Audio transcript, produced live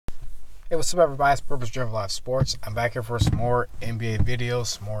Hey, what's up, everybody? It's Purpose Driven Live Sports. I'm back here for some more NBA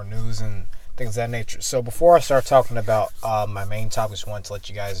videos, more news, and things of that nature. So before I start talking about my main topics, I want to let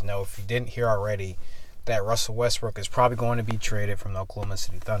you guys know, if you didn't hear already, that Russell Westbrook is probably going to be traded from the Oklahoma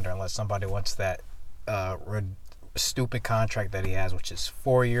City Thunder unless somebody wants that stupid contract that he has, which is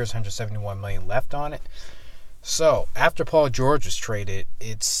 4 years, $171 million left on it. So after Paul George was traded,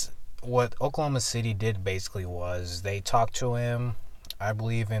 it's what Oklahoma City did basically was they talked to him, I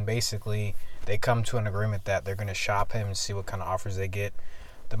believe, and basically they come to an agreement that they're going to shop him and see what kind of offers they get.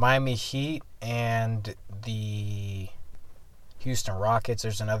 The Miami Heat and the Houston Rockets,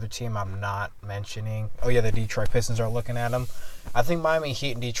 there's another team I'm not mentioning. Oh, yeah, the Detroit Pistons are looking at him. I think Miami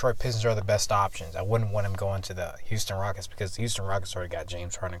Heat and Detroit Pistons are the best options. I wouldn't want him going to the Houston Rockets because the Houston Rockets already got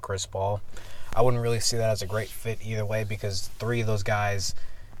James Harden and Chris Paul. I wouldn't really see that as a great fit either way because three of those guys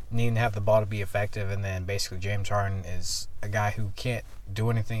need to have the ball to be effective, and then basically James Harden is a guy who can't do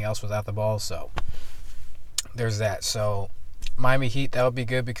anything else without the ball, so there's that. So Miami Heat, that would be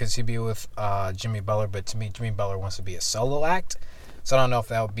good because he'd be with Jimmy Butler, but to me, Jimmy Butler wants to be a solo act, so I don't know if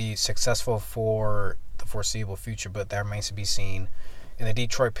that would be successful for the foreseeable future, but that remains to be seen. And the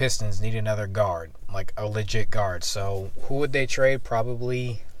Detroit Pistons need another guard, like a legit guard, so who would they trade?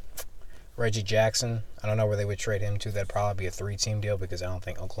 Probably Reggie Jackson. I don't know where they would trade him to. That'd probably be a 3-team deal because I don't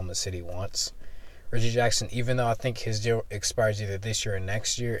think Oklahoma City wants Reggie Jackson, even though I think his deal expires either this year or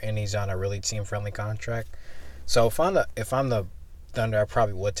next year, and he's on a really team-friendly contract. So if I'm the Thunder, I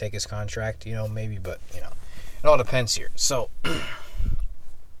probably would take his contract, maybe, but, it all depends here. So, but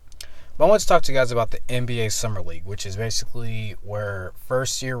I want to talk to you guys about the NBA Summer League, which is basically where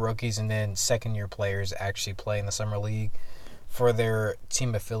first-year rookies and then second-year players actually play in the Summer League for their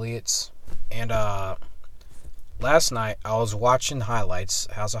team affiliates. And last night I was watching highlights.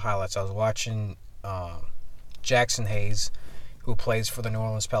 House of Highlights. I was watching Jackson Hayes, who plays for the New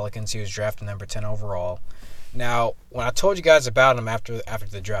Orleans Pelicans. He was drafted number 10 overall. Now, when I told you guys about him after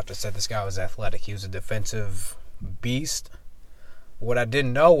the draft, I said this guy was athletic. He was a defensive beast. What I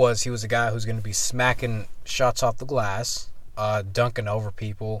didn't know was he was a guy who's going to be smacking shots off the glass, dunking over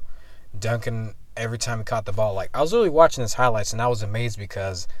people, dunking every time he caught the ball. Like, I was really watching his highlights, and I was amazed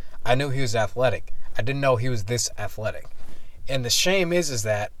because I knew he was athletic. I didn't know he was this athletic. And the shame is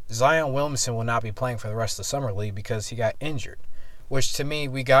that Zion Williamson will not be playing for the rest of the Summer League because he got injured, which to me,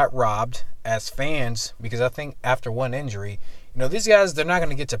 we got robbed as fans because I think after one injury, these guys, they're not going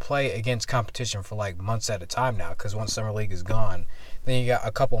to get to play against competition for like months at a time now because once Summer League is gone, then you got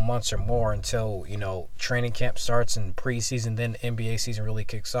a couple months or more until, training camp starts and preseason, then the NBA season really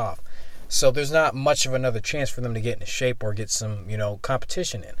kicks off. So there's not much of another chance for them to get into shape or get some,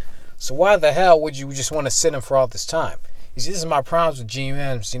 competition in. So why the hell would you just want to sit him for all this time? You see, this is my problems with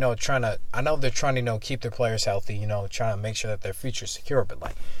GMs, I know they're trying to, keep their players healthy, trying to make sure that their future's secure,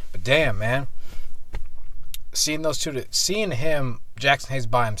 but damn, man. Seeing him, Jackson Hayes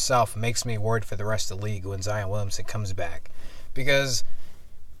by himself, makes me worried for the rest of the league when Zion Williamson comes back. Because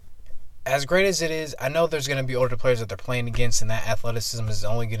as great as it is, I know there's going to be older players that they're playing against, and that athleticism is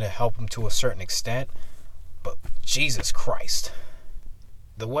only going to help them to a certain extent. But Jesus Christ.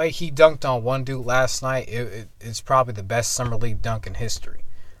 The way he dunked on one dude last night, it's probably the best Summer League dunk in history.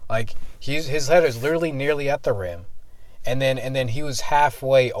 Like, his head is literally nearly at the rim, and then he was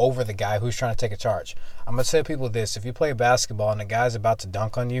halfway over the guy who's trying to take a charge. I'm going to tell people this. If you play basketball and the guy's about to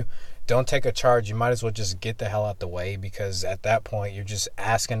dunk on you, don't take a charge. You might as well just get the hell out the way because at that point, you're just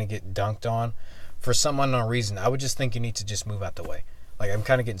asking to get dunked on for some unknown reason. I would just think you need to just move out the way. Like, I'm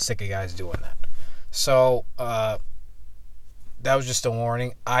kind of getting sick of guys doing that. So, that was just a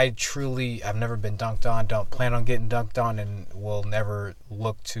warning. I've never been dunked on, don't plan on getting dunked on, and will never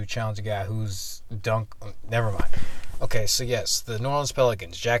look to challenge a guy who's never mind. Okay, so yes, the New Orleans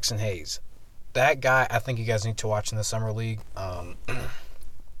Pelicans, Jackson Hayes. That guy, I think you guys need to watch in the Summer League.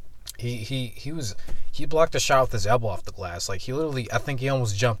 He blocked a shot with his elbow off the glass. Like, I think he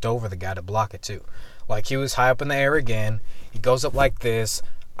almost jumped over the guy to block it too. Like, he was high up in the air again. He goes up like this.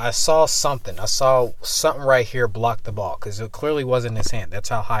 I saw something right here block the ball because it clearly wasn't his hand. That's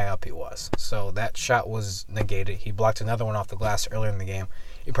how high up he was. So that shot was negated. He blocked another one off the glass earlier in the game.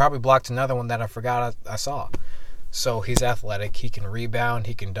 He probably blocked another one that I forgot I saw. So he's athletic. He can rebound.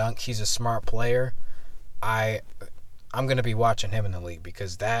 He can dunk. He's a smart player. I'm going to be watching him in the league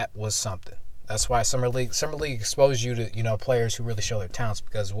because that was something. That's why Summer League exposed you to, players who really show their talents,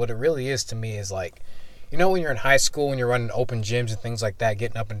 because what it really is to me is like, when you're in high school and you're running open gyms and things like that,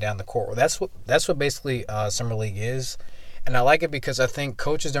 getting up and down the court. Well, that's what basically Summer League is. And I like it because I think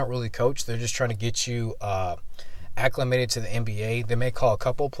coaches don't really coach. They're just trying to get you acclimated to the NBA. They may call a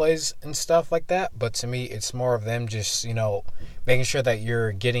couple plays and stuff like that, but to me, it's more of them just, making sure that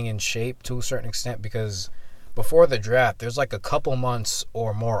you're getting in shape to a certain extent, because before the draft, there's like a couple months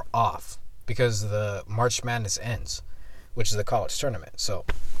or more off because the March Madness ends, which is the college tournament. So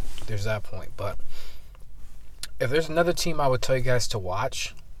there's that point. But if there's another team I would tell you guys to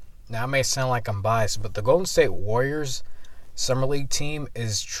watch, now it may sound like I'm biased, but the Golden State Warriors Summer League team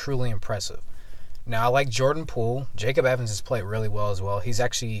is truly impressive. Now, I like Jordan Poole. Jacob Evans has played really well as well. He's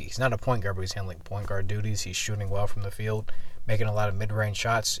not a point guard, but he's handling point guard duties. He's shooting well from the field, making a lot of mid-range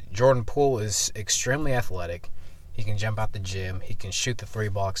shots. Jordan Poole is extremely athletic. He can jump out the gym. He can shoot the three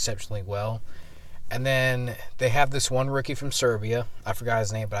ball exceptionally well. And then they have this one rookie from Serbia. I forgot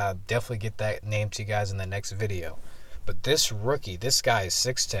his name, but I'll definitely get that name to you guys in the next video. But this rookie, this guy is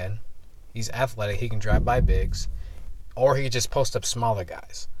 6'10". He's athletic. He can drive by bigs, or he can just post up smaller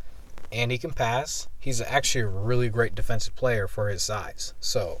guys. And he can pass. He's actually a really great defensive player for his size.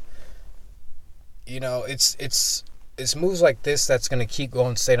 So, it's moves like this that's going to keep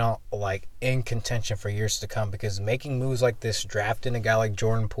Golden State on, like, in contention for years to come, because making moves like this, drafting a guy like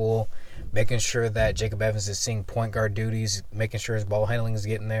Jordan Poole, making sure that Jacob Evans is seeing point guard duties, making sure his ball handling is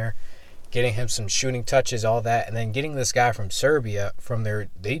getting there, getting him some shooting touches, all that, and then getting this guy from Serbia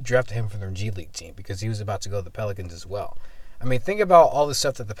they drafted him from their G League team because he was about to go to the Pelicans as well. I mean, think about all the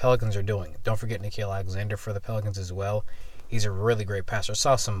stuff that the Pelicans are doing. Don't forget Nickeil Alexander for the Pelicans as well. He's a really great passer. I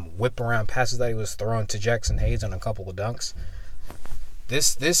saw some whip-around passes that he was throwing to Jackson Hayes on a couple of dunks.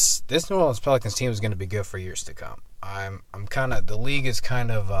 This New Orleans Pelicans team is going to be good for years to come. The league is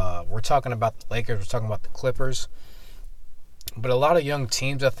we're talking about the Lakers, we're talking about the Clippers. But a lot of young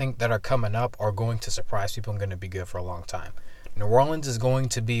teams, I think, that are coming up are going to surprise people and going to be good for a long time. New Orleans is going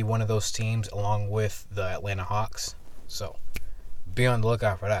to be one of those teams along with the Atlanta Hawks. So, be on the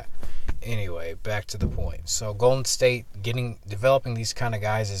lookout for that. Anyway, back to the point. So, Golden State developing these kind of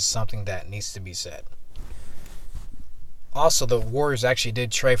guys is something that needs to be said. Also, the Warriors actually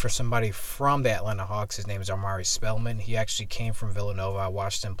did trade for somebody from the Atlanta Hawks. His name is Amari Spellman. He actually came from Villanova. I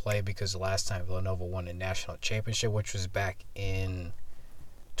watched him play because the last time Villanova won a national championship, which was back in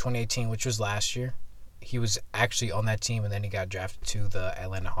 2018, which was last year. He was actually on that team, and then he got drafted to the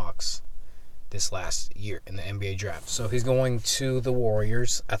Atlanta Hawks this last year in the NBA draft. So he's going to the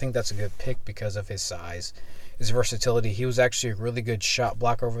Warriors. I think that's a good pick because of his size, his versatility. He was actually a really good shot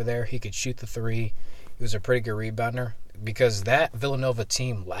blocker over there. He could shoot the three. He was a pretty good rebounder, because that Villanova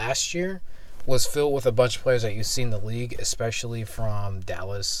team last year was filled with a bunch of players that you see in the league, especially from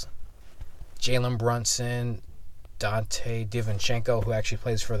Dallas. Jalen Brunson, Dante DiVincenzo, who actually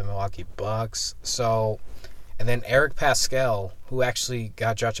plays for the Milwaukee Bucks. And then Eric Pascal, who actually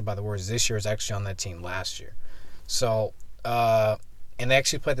got drafted by the Warriors this year, is actually on that team last year. So, and they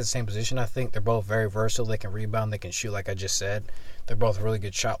actually play the same position, I think. They're both very versatile. They can rebound. They can shoot, like I just said. They're both really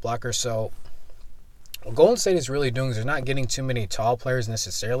good shot blockers. So, what Golden State is really doing is they're not getting too many tall players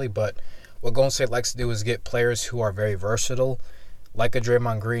necessarily, but what Golden State likes to do is get players who are very versatile, like a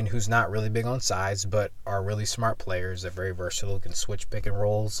Draymond Green, who's not really big on size, but are really smart players. They're very versatile, can switch pick and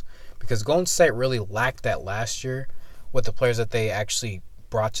rolls. Because Golden State really lacked that last year with the players that they actually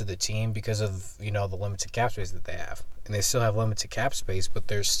brought to the team because of, the limited cap space that they have. And they still have limited cap space, but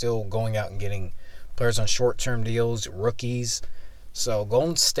they're still going out and getting players on short-term deals, rookies. So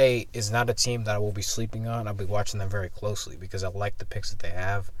Golden State is not a team that I will be sleeping on. I'll be watching them very closely because I like the picks that they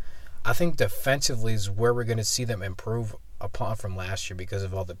have. I think defensively is where we're going to see them improve upon from last year because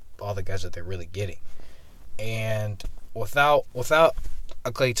of all the guys that they're really getting. And without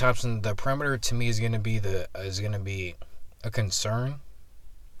a Klay Thompson, the perimeter to me is going to be a concern,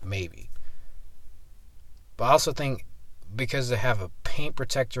 maybe. But I also think because they have a paint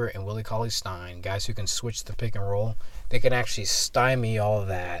protector and Willie Cauley-Stein, guys who can switch the pick and roll, they can actually stymie all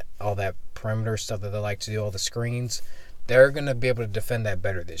that perimeter stuff that they like to do, all the screens. They're going to be able to defend that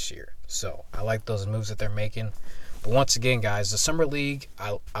better this year. So I like those moves that they're making. But once again, guys, the Summer League,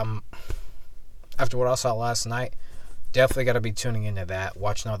 I'm after what I saw last night, definitely got to be tuning into that,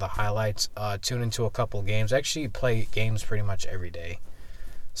 watching all the highlights, tune into a couple games. I actually play games pretty much every day.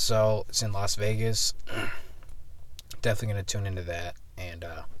 So it's in Las Vegas. Definitely going to tune into that. And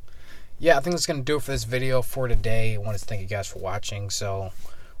I think that's going to do it for this video for today. I wanted to thank you guys for watching. So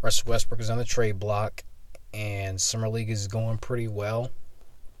Russell Westbrook is on the trade block, and Summer League is going pretty well.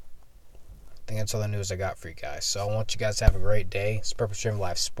 I think that's all the news I got for you guys. So I want you guys to have a great day. It's Purpose Driven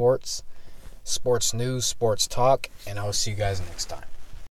Live Sports news, sports talk, and I will see you guys next time.